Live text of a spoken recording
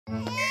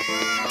The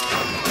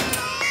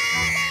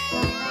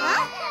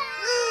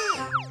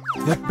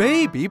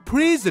baby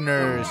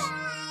prisoners.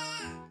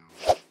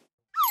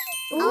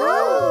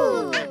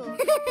 Ooh!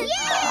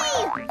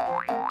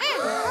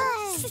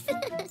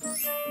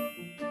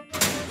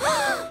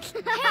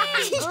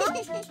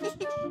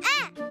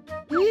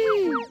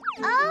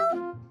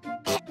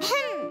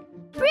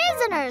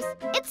 Prisoners,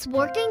 it's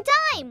working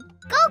time.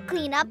 Go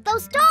clean up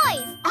those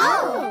toys.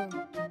 Oh!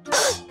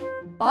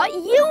 But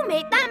you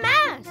made that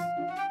mess.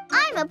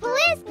 I'm a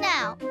police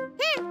now.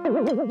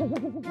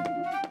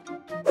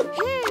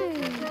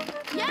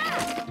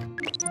 Yeah.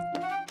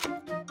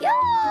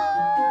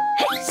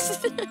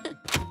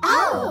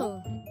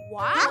 Oh!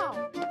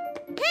 Wow.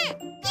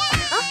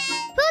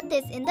 Put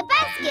this in the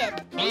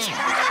basket.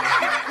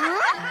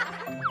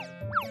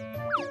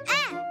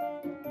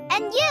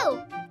 And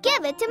you,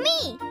 give it to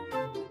me.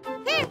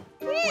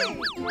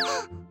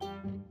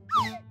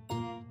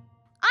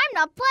 I'm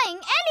not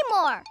playing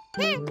anymore.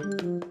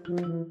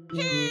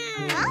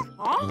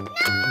 Huh?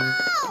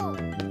 No!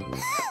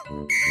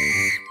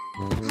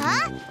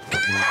 Huh?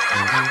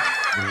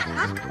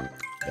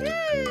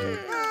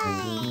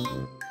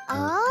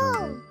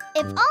 Oh,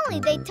 if only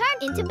they turn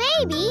into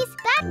babies.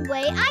 That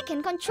way I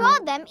can control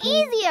them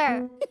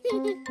easier.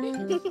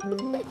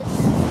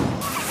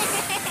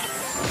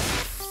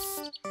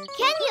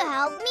 Can you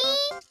help me?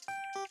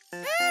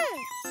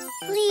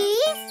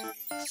 Please?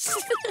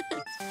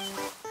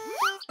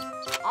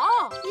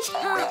 Oh.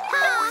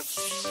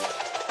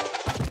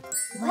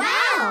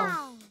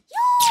 Wow!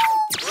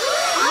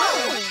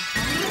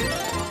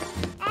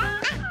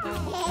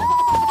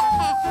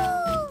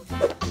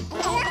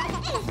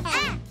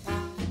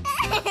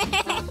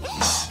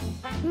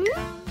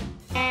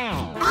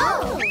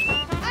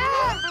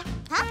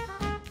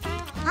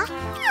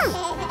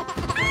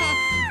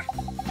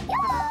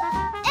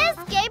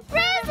 Escape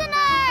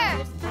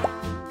prisoners!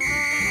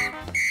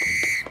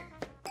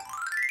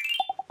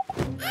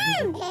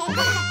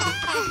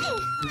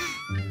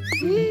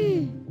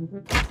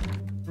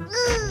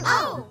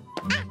 Oh!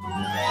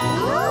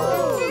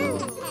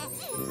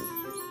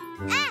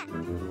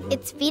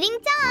 It's feeding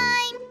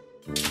time!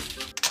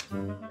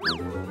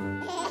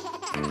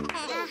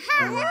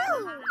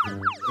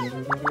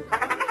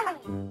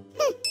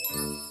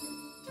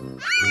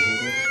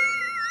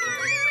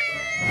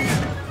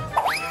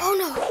 Oh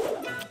no.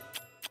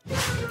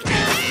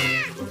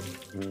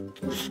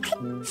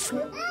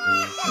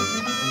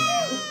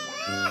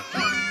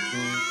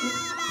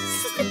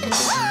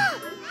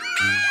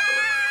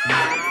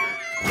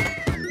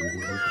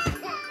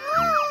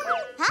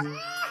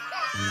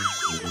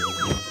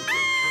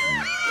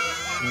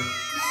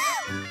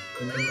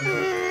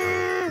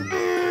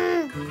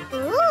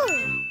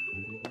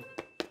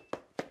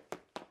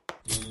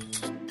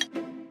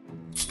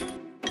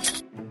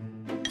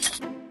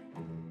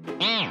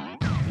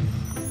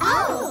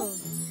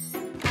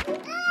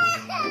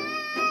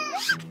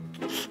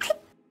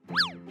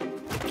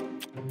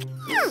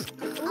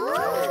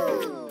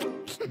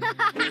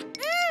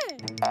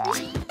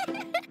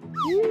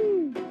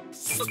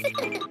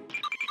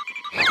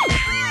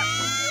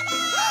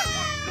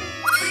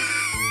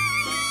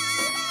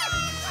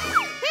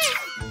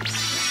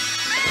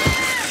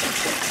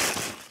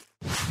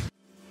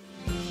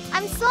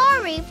 I'm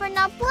sorry for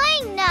not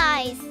playing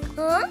nice.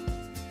 Huh?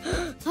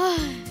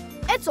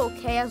 It's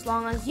okay as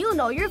long as you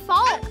know your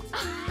fault.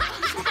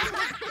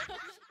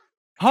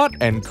 Hot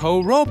and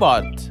cold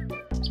robot.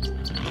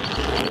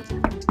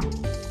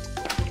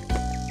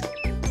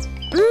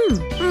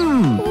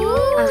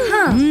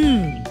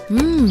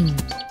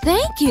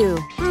 Thank you.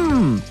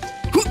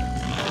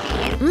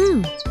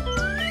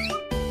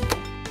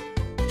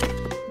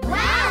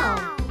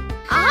 Wow!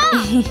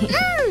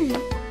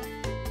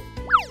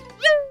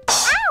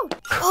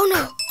 Oh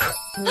no.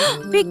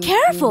 Be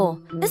careful.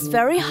 It's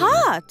very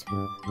hot.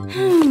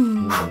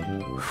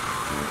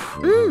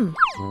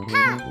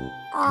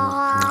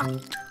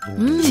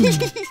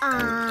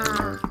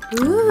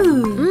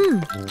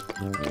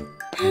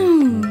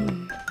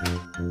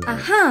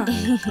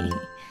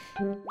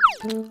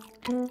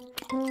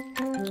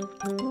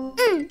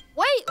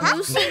 Wait,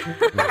 Lucy.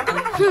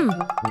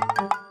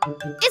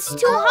 It's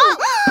too hot.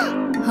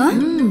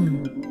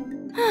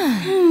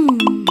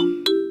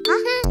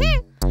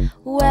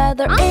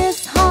 Whether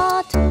it's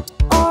hot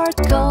or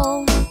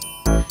cold,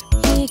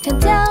 he can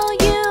tell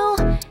you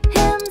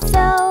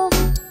himself.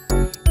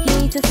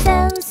 He's a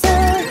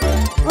sensor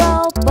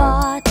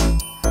robot,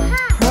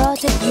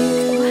 protect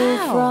you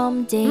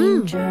from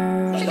danger.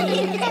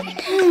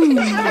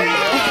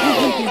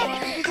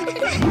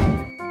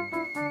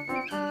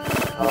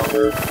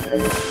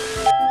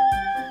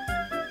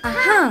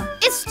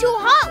 It's too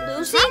hot,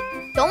 Lucy.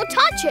 Don't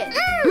touch it.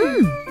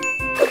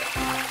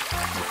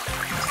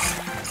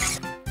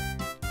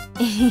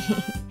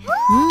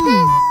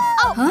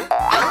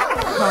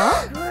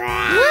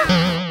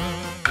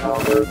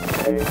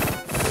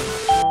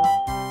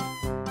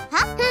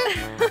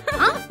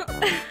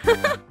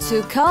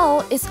 Too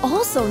cold is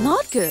also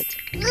not good.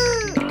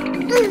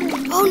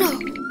 Oh no.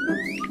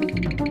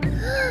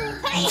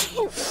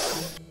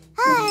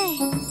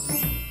 Wow!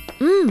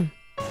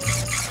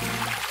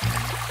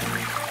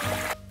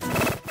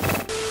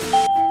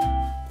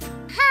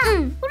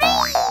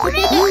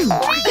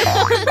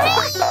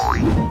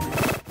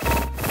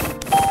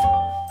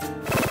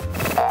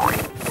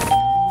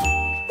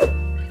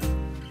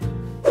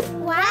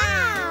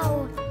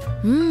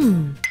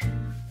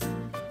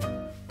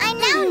 I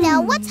now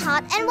know what's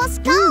hot and what's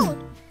cold.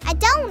 I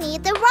don't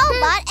need the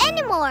robot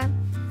anymore.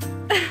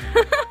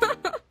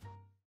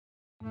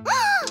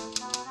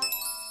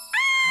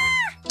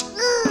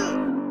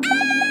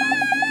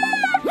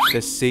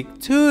 The sick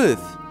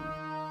tooth.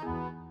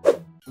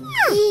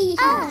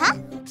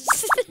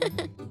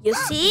 You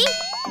see?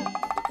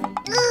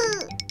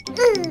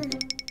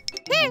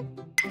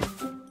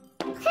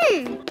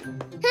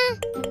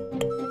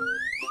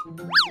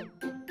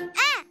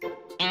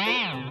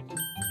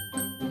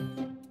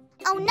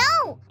 Oh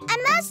no! I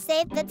must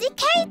save the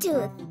decay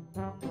tooth.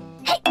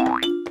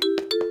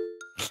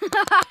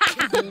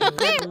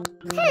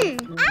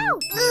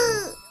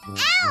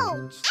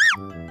 Ouch!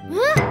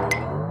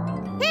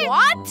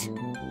 What?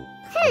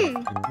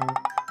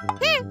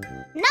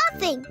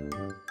 Nothing.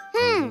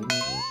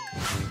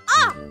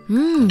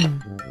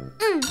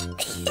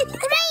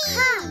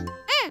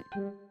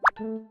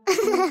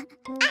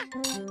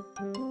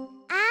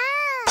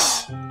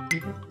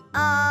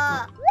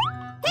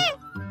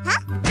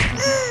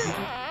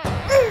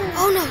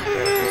 Oh no.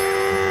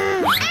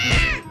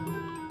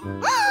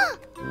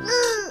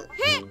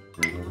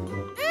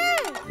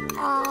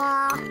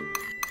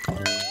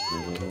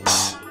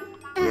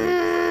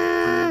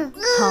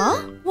 Huh?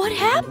 What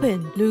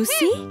happened,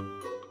 Lucy?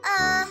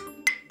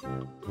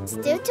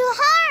 Still too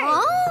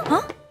hard.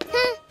 Huh?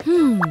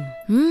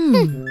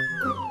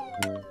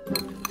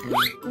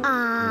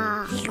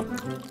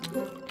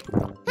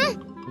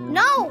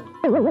 No.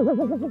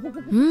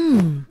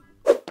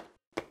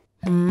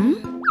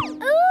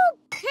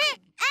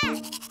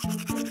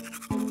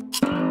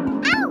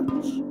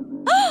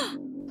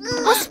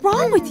 What's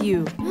wrong with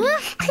you?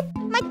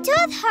 My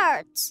tooth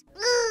hurts.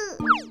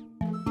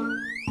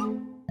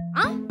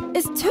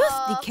 It's tooth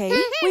decay.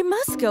 We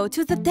must go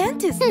to the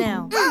dentist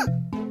now.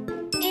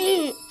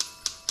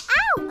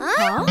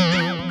 Huh?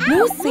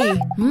 Lucy,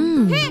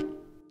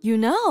 you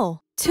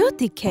know, tooth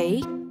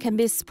decay can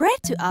be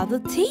spread to other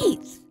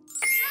teeth.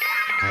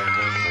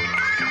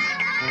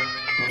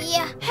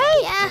 Yeah.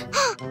 Hey.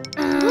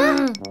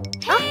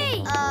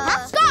 Hey.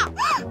 Stop.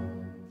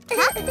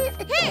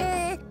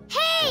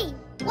 Hey,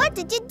 what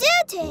did you do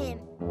to him?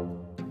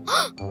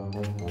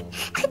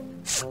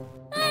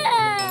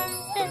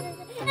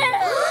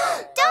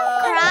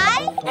 Don't cry.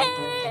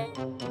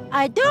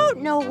 I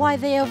don't know why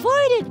they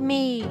avoided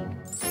me.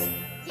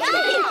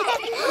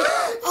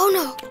 Oh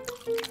no.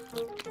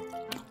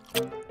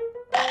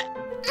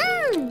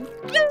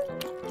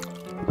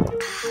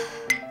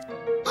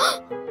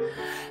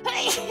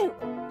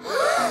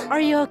 Are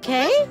you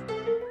okay?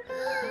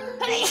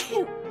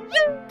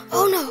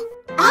 Oh no.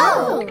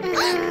 Oh.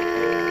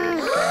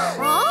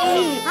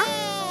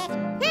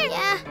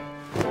 Yeah.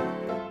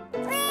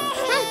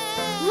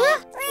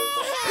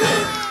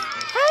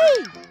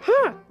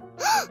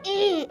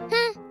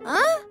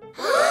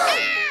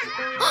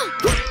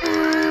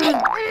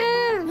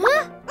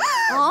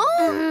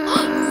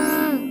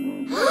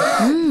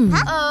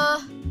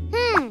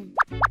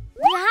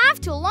 We have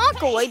to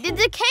lock away the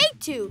decay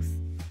tooth.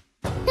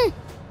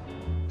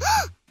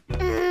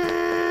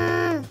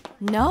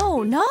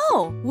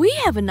 No. We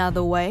have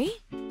another way.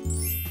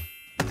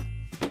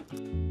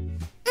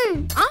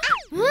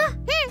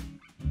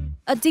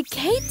 A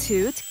decayed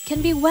tooth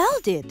can be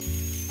welded.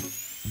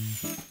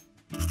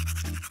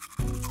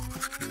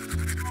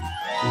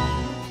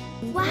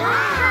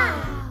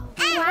 Wow.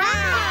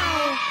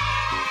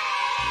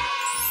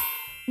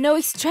 No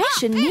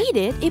extraction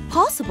needed if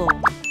possible.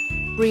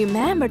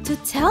 Remember to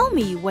tell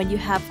me when you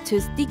have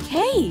tooth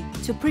decay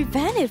to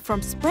prevent it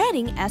from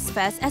spreading as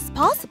fast as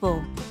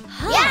possible.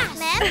 Yes,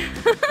 ma'am.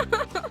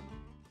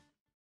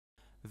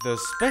 The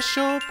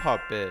special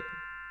puppet.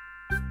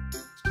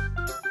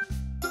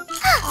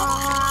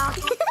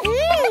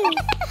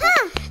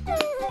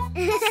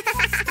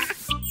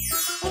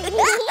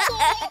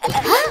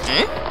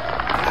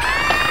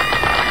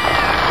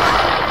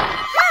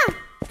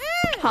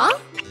 Huh?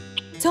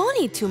 Don't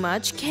eat too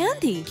much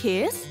candy,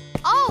 kids.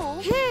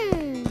 Oh.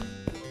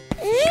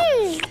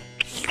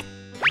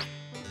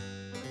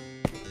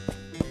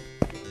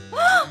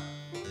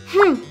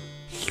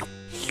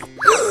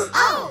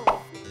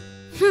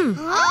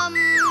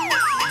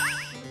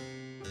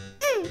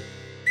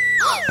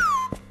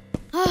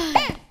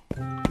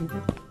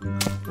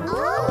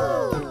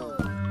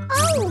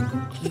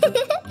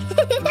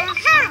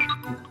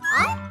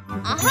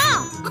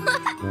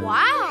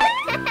 Wow.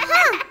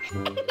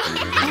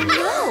 Oh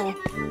no.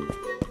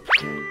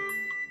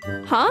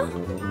 Huh?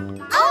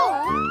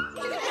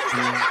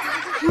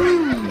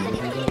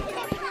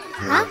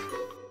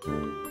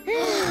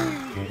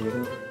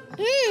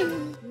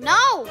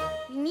 No,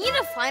 we need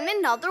to find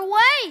another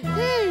way.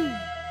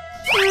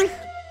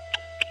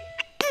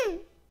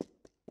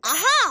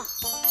 Aha!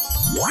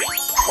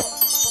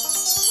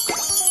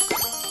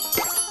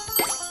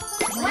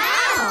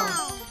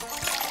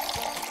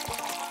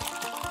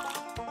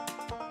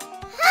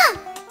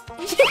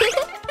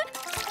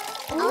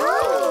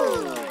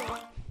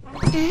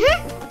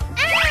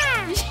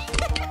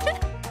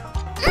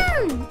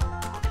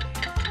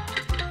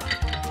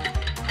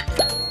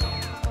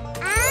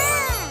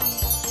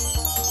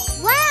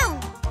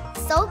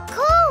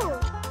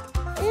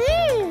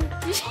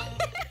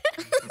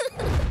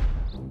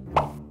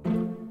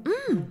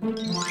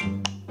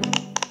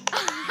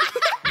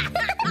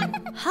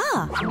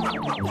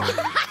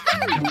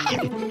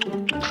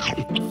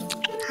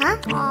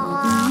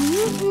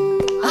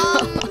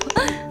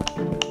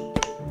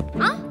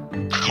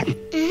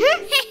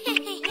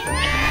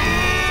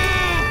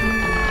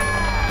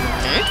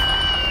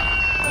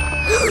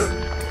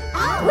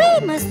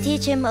 We must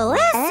teach him a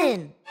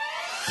lesson.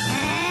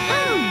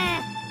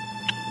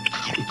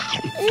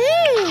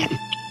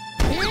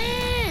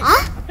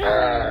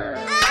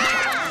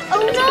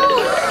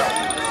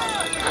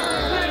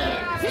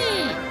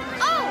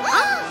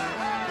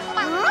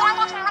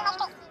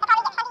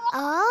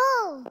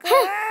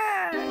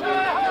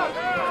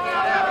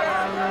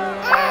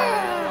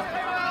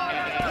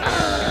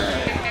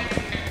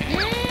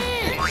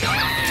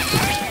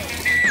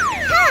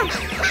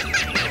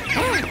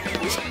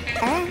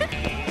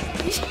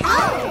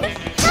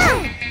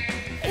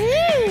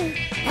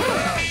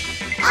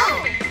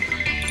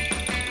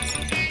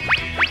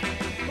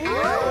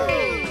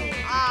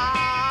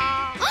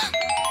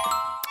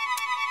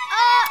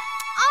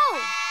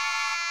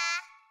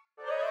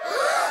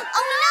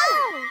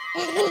 Oh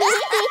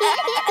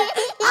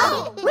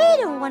no! We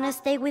don't want to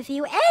stay with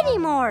you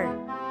anymore.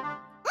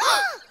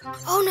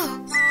 Oh no.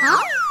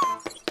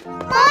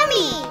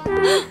 Mommy!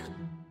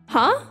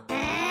 Huh?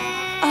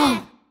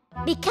 Oh,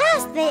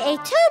 Because they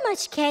ate too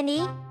much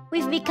candy,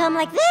 we've become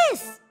like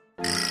this.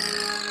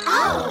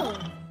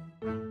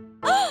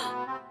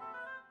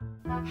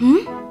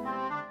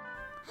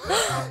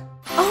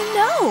 oh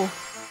no!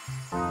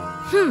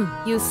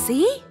 You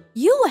see?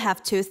 You will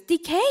have tooth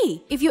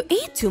decay if you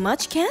eat too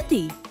much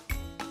candy.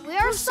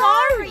 We're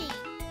sorry.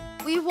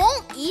 We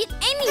won't eat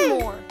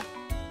anymore.